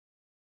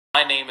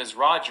My name is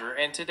Roger,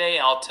 and today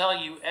I'll tell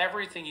you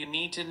everything you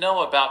need to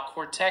know about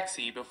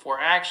Cortexi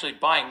before actually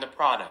buying the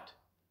product.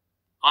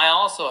 I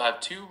also have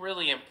two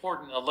really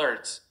important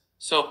alerts,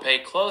 so pay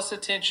close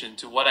attention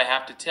to what I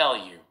have to tell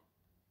you.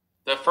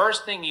 The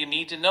first thing you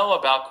need to know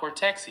about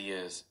Cortexi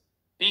is,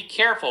 be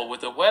careful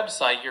with the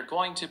website you're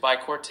going to buy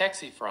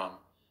Cortexi from,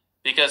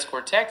 because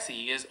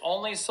Cortexi is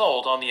only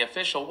sold on the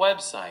official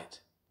website.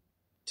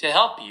 To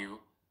help you,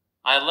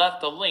 I left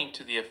the link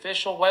to the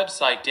official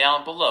website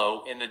down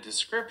below in the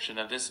description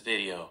of this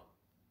video.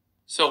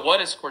 So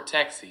what is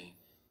Cortexi,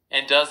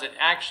 and does it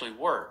actually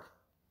work?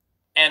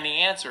 And the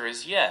answer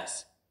is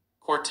yes.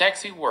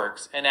 Cortexi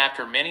works, and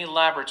after many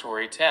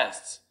laboratory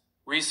tests,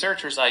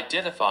 researchers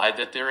identified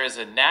that there is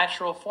a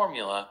natural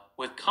formula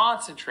with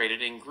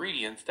concentrated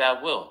ingredients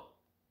that will.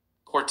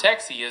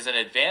 Cortexi is an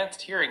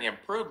advanced hearing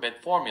improvement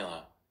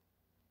formula.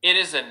 It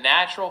is a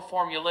natural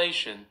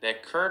formulation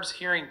that curbs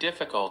hearing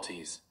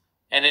difficulties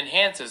and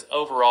enhances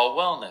overall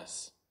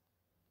wellness.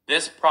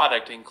 This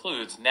product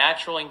includes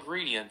natural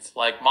ingredients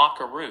like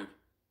maca root,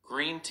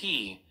 green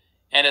tea,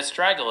 and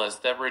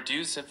astragalus that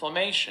reduce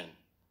inflammation.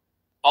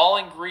 All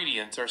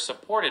ingredients are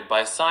supported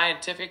by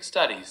scientific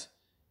studies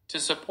to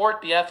support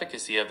the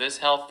efficacy of this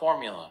health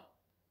formula.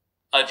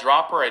 A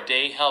dropper a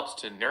day helps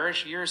to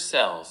nourish ear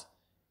cells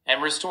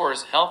and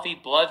restores healthy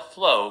blood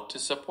flow to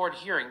support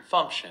hearing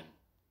function.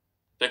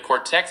 The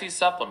Cortexi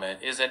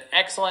supplement is an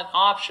excellent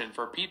option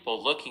for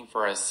people looking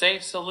for a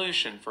safe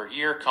solution for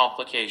ear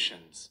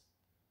complications.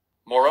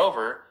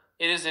 Moreover,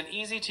 it is an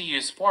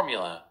easy-to-use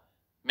formula,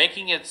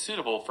 making it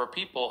suitable for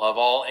people of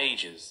all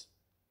ages.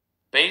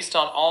 Based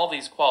on all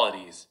these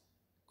qualities,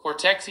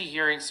 Cortexi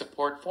Hearing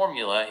Support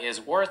Formula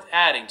is worth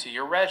adding to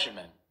your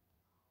regimen.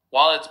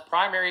 While its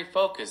primary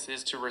focus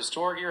is to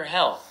restore ear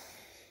health,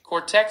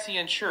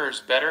 Cortexi ensures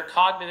better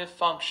cognitive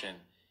function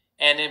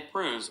and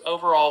improves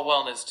overall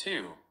wellness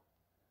too.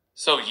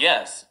 So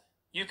yes,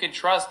 you can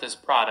trust this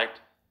product.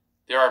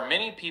 There are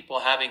many people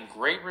having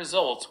great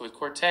results with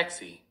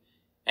Cortexi,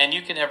 and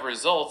you can have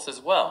results as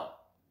well.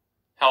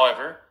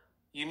 However,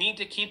 you need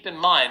to keep in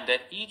mind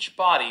that each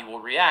body will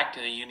react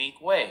in a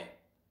unique way.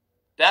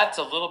 That's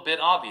a little bit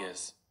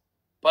obvious,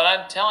 but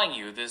I'm telling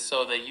you this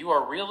so that you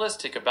are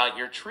realistic about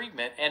your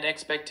treatment and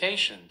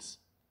expectations.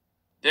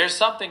 There's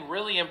something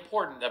really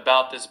important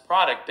about this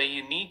product that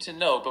you need to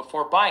know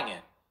before buying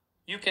it.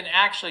 You can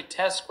actually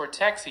test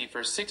Cortexi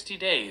for 60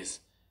 days,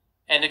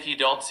 and if you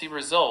don't see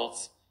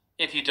results,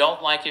 if you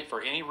don't like it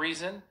for any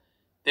reason,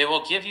 they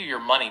will give you your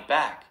money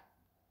back.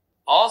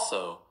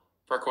 Also,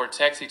 for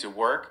Cortexi to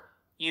work,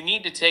 you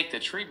need to take the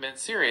treatment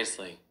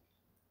seriously.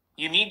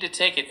 You need to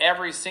take it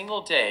every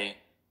single day,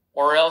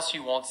 or else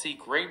you won't see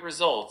great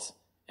results,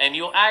 and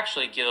you'll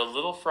actually get a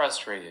little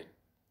frustrated.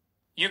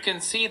 You can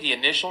see the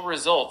initial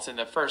results in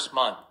the first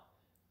month,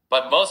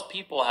 but most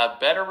people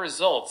have better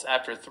results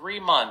after 3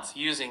 months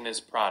using this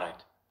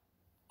product.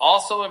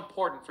 Also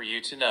important for you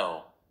to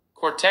know,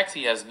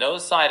 Cortexi has no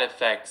side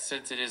effects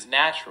since it is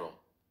natural.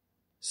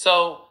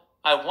 So,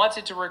 I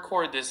wanted to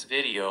record this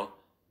video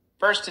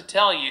first to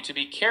tell you to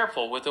be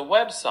careful with the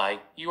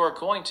website you are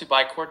going to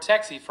buy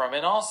Cortexi from,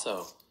 and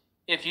also,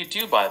 if you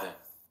do buy the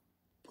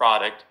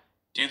product,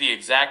 do the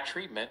exact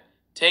treatment,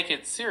 take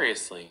it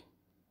seriously.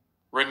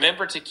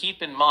 Remember to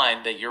keep in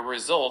mind that your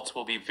results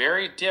will be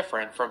very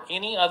different from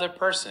any other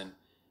person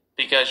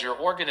because your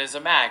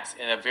organism acts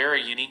in a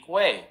very unique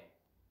way.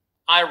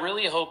 I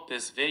really hope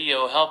this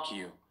video helped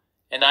you,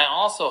 and I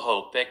also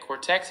hope that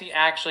Cortexi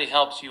actually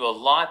helps you a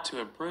lot to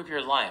improve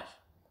your life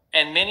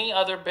and many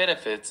other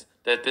benefits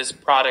that this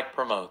product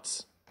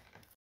promotes.